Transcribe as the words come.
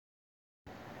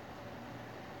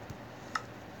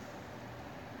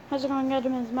How's it going, guys?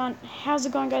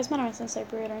 My name is Sensei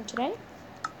Burrito, and today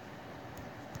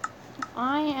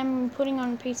I am putting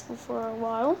on peaceful for a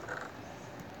while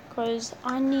because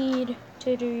I need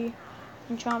to do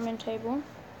enchantment table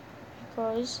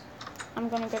because I'm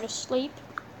gonna go to sleep.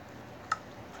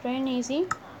 Put it in easy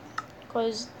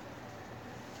because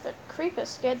the creeper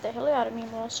scared the hell out of me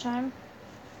last time.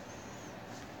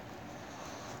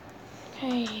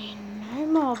 Okay, no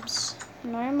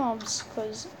mobs,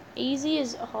 because easy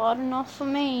is hard enough for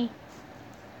me.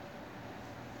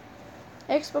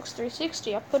 Xbox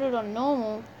 360, I put it on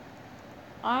normal.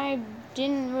 I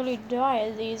didn't really die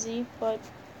as easy, but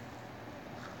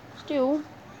still,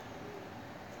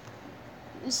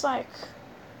 it's like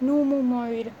normal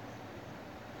mode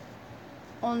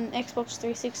on Xbox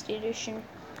 360 edition.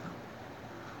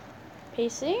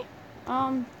 PC,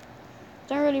 don't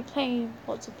really play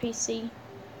lots of PC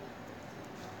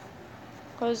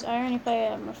because I only play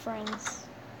it with my friends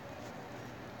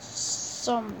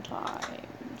sometimes.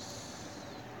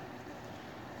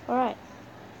 Alright.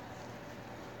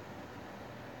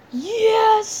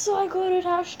 Yes, I got it.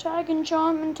 Hashtag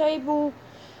enchantment table.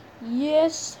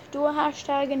 Yes, do a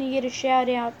hashtag and you get a shout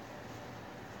out.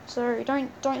 So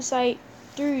don't say,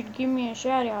 dude, give me a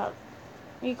shout out,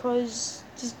 because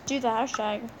just do the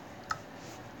hashtag.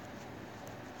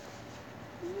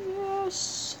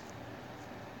 Yes.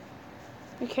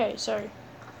 Okay, so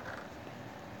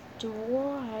do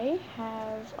I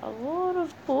have a lot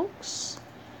of books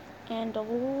and a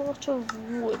lot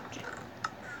of wood?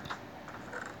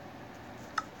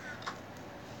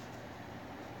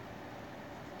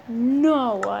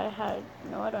 No, I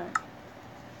don't.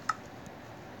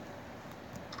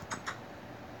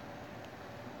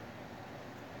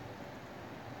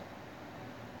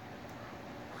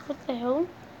 What the hell?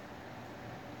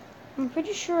 I'm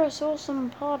pretty sure I saw some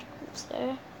particles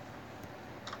there.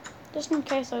 Just in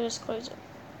case, I just close it.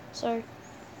 So,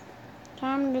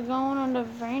 time to go on an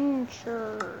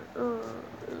adventure.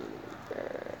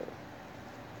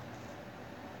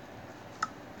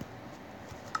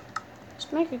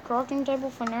 Just make a crafting table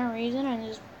for no reason and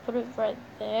just put it right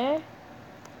there.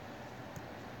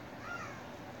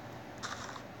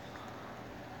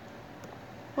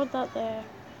 Put that there.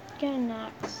 Get an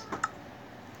axe.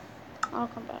 I'll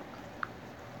come back.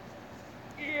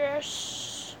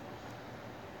 Yes!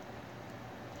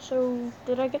 So,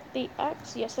 did I get the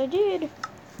axe? Yes, I did.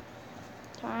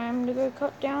 Time to go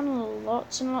cut down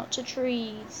lots and lots of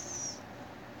trees.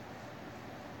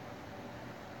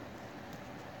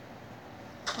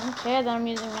 Don't care that I'm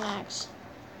using an axe.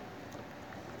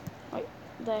 Wait,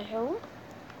 the hell?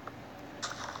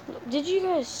 Look, did you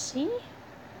guys see?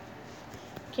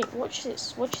 Okay, watch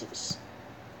this, watch this.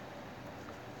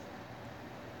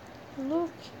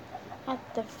 Look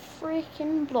at the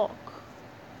freaking block.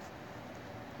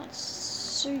 That's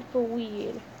super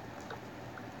weird.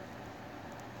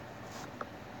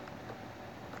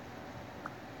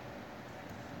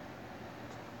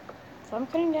 If I'm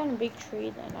cutting down a big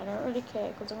tree, then I don't really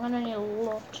care, because I'm going to need a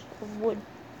lot of wood.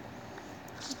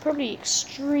 This is probably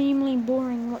extremely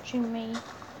boring watching me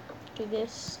do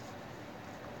this.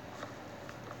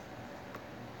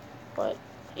 But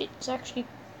it's actually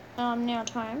now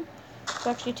time to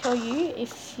actually tell you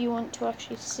if you want to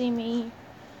actually see me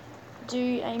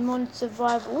do a mod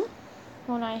survival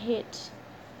when I hit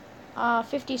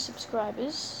 50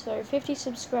 subscribers. So 50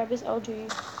 subscribers, I'll do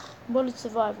modded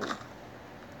survival.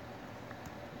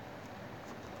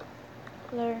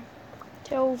 So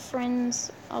tell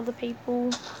friends, other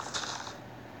people.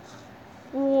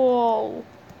 Whoa.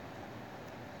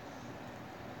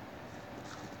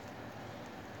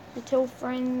 So tell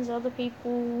friends, other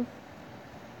people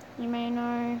you may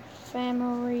know,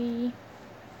 family.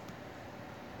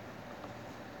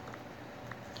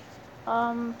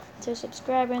 To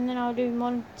subscribe, and then I'll do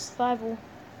modded survival.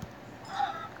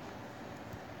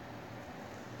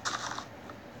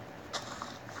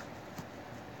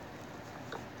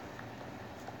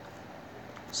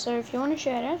 So if you want to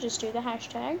shout out, just do the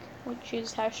hashtag, which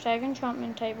is hashtag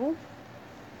enchantment table.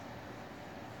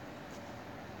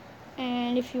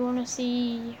 And if you want to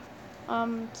see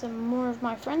some more of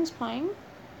my friends playing,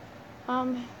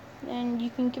 then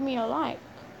you can give me a like.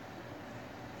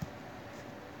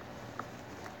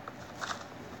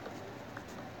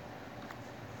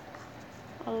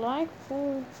 A like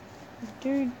will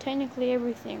do technically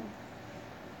everything.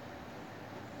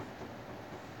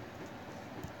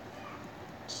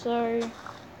 So I'm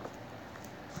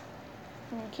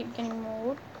gonna keep getting more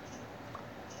wood.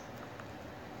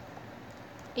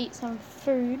 Eat some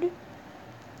food.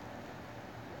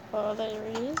 Oh, there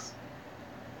it is.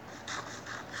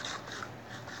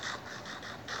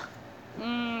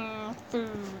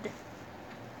 food.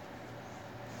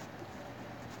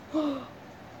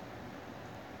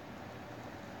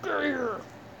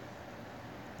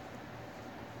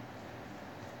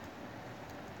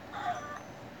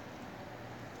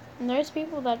 And those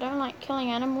people that don't like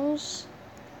killing animals,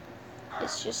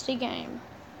 it's just a game.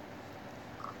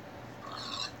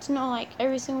 It's not like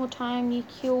every single time you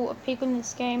kill a pig in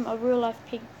this game, a real life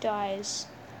pig dies.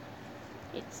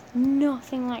 It's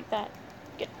nothing like that.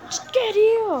 Just get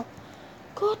here!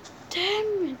 God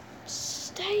damn it!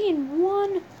 Stay in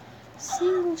one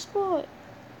single spot.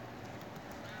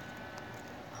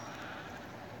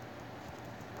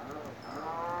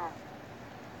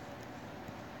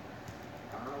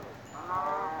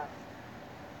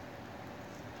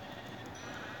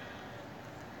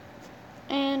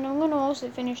 And I'm gonna also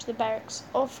finish the barracks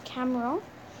off camera,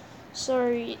 so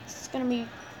it's gonna be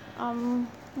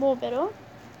more better.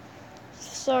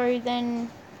 So then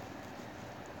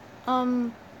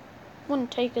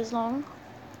wouldn't take as long.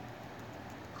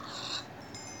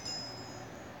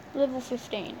 Level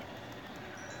 15.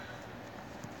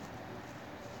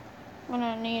 I'm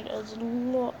gonna need a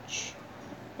lot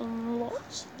and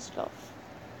lots of stuff.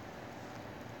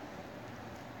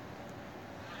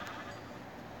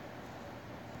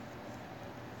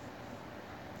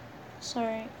 So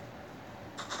I'm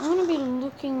gonna be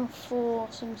looking for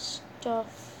some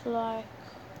stuff like,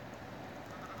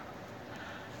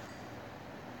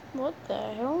 what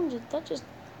the hell did that just?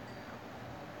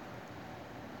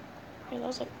 Okay, that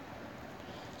was like,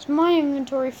 is my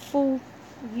inventory full?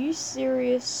 Are you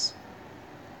serious?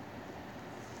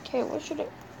 Okay, what should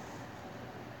it?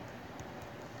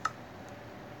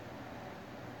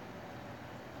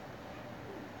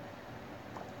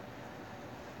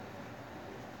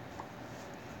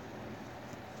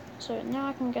 So now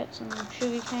I can get some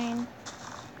sugar cane.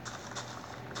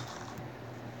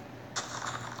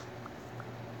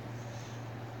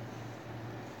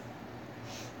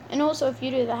 And also, if you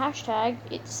do the hashtag,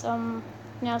 it's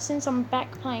now since I'm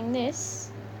back playing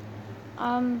this,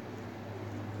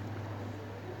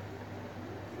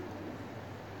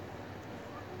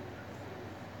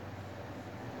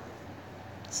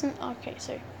 okay,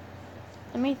 so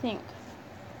let me think.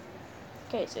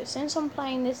 Okay, so since I'm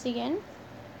playing this again,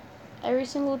 every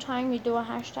single time you do a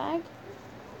hashtag,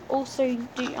 also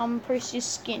do post your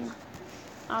skin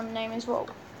name as well.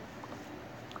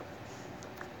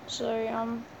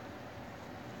 So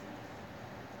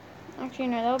actually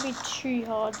no, that would be too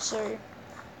hard. So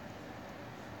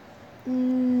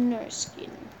no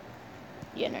skin.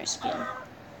 Yeah, no skin.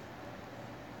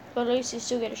 But at least you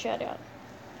still get a shout out.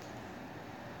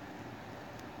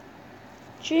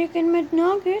 Chicken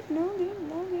McNugget,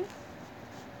 nugget.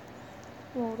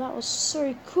 Whoa, that was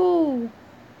so cool.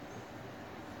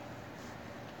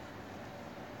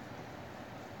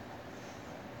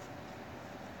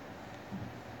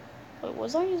 Wait,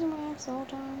 was I using my axe the whole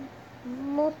time?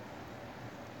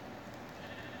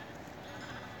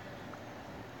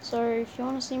 So if you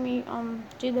want to see me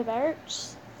do the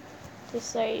barracks, just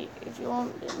say if you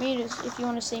want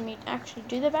to see me actually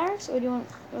do the barracks, or do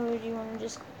you want to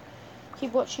just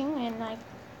keep watching and like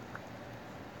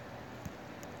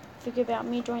figure about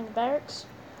me doing the barracks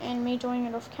and me doing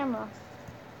it off camera.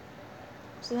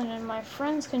 So then my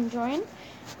friends can join,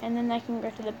 and then they can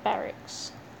go to the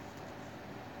barracks.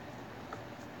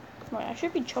 Wait, I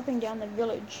should be chopping down the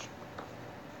village.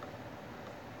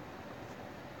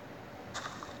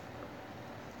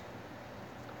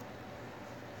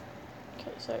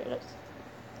 Okay, so let's...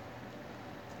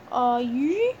 Are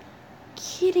you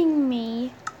kidding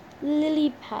me,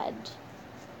 lily pad?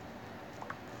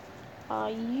 Are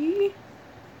you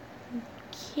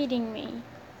kidding me?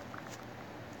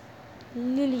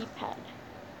 Lily pad.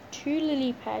 2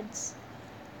 lily pads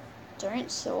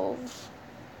don't solve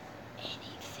anything.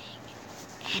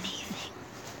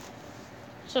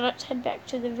 So let's head back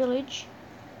to the village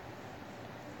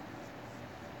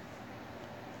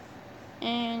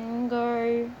and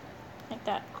go like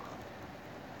that.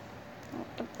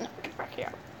 No, get back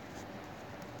here.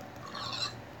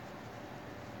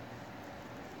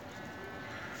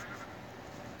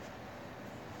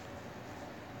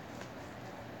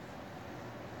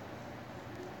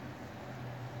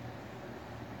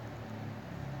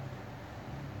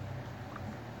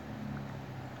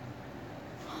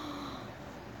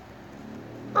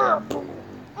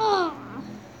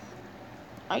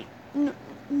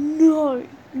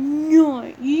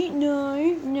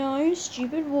 No,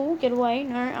 stupid wall, get away.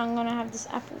 No, I'm gonna have this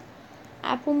apple.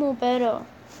 Apple more better.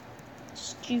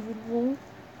 Stupid wall.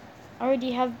 I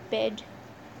already have bed.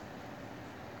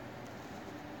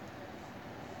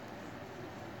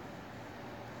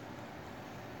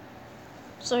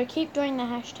 So keep doing the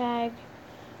hashtag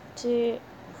to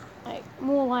like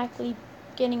more likely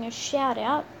getting a shout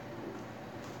out,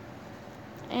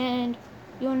 and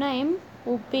your name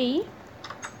will be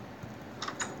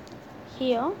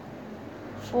here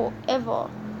forever.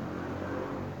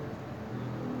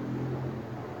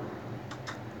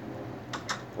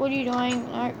 What are you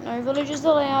doing? No, no villagers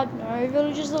allowed. No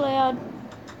villagers allowed.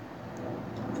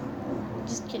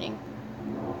 Just kidding.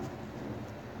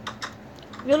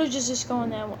 Villagers just go in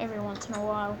there every once in a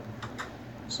while.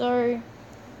 So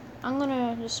I'm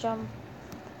gonna just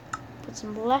put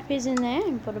some lapis in there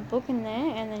and put a book in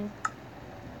there, and then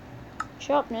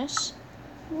sharpness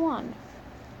 1.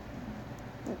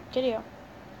 Get here.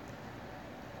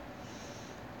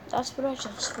 That's what I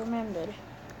just remembered.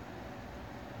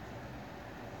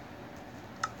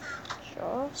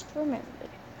 Just remembered.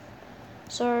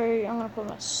 So I'm gonna put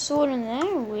my sword in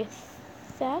there with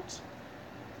that.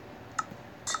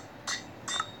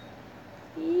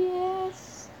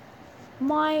 Yes,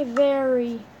 my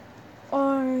very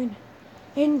own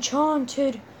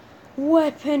enchanted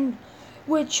weapon,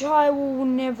 which I will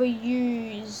never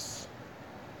use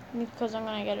because I'm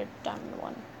gonna get a diamond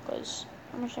one. Because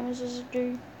how much damage does it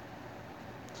do?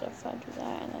 So if I do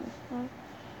that and then no.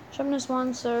 Sharpness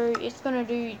 1, so it's gonna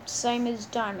do same as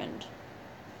diamond.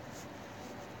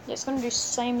 Yeah, it's gonna do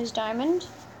same as diamond,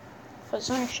 but it's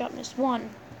only sharpness 1.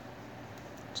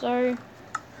 So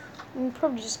I'll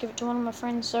probably just give it to one of my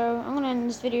friends. So I'm gonna end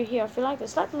this video here. If you like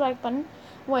this, slap the like button.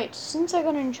 Wait, since I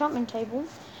got an enchantment table,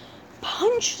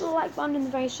 punch the like button in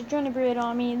the face to join the Brigade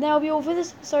Army. And that'll be all for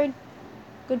this episode.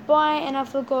 Goodbye, and I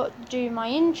forgot to do my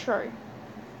intro.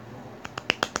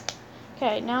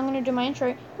 Okay, now I'm gonna do my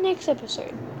intro next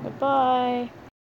episode. Goodbye.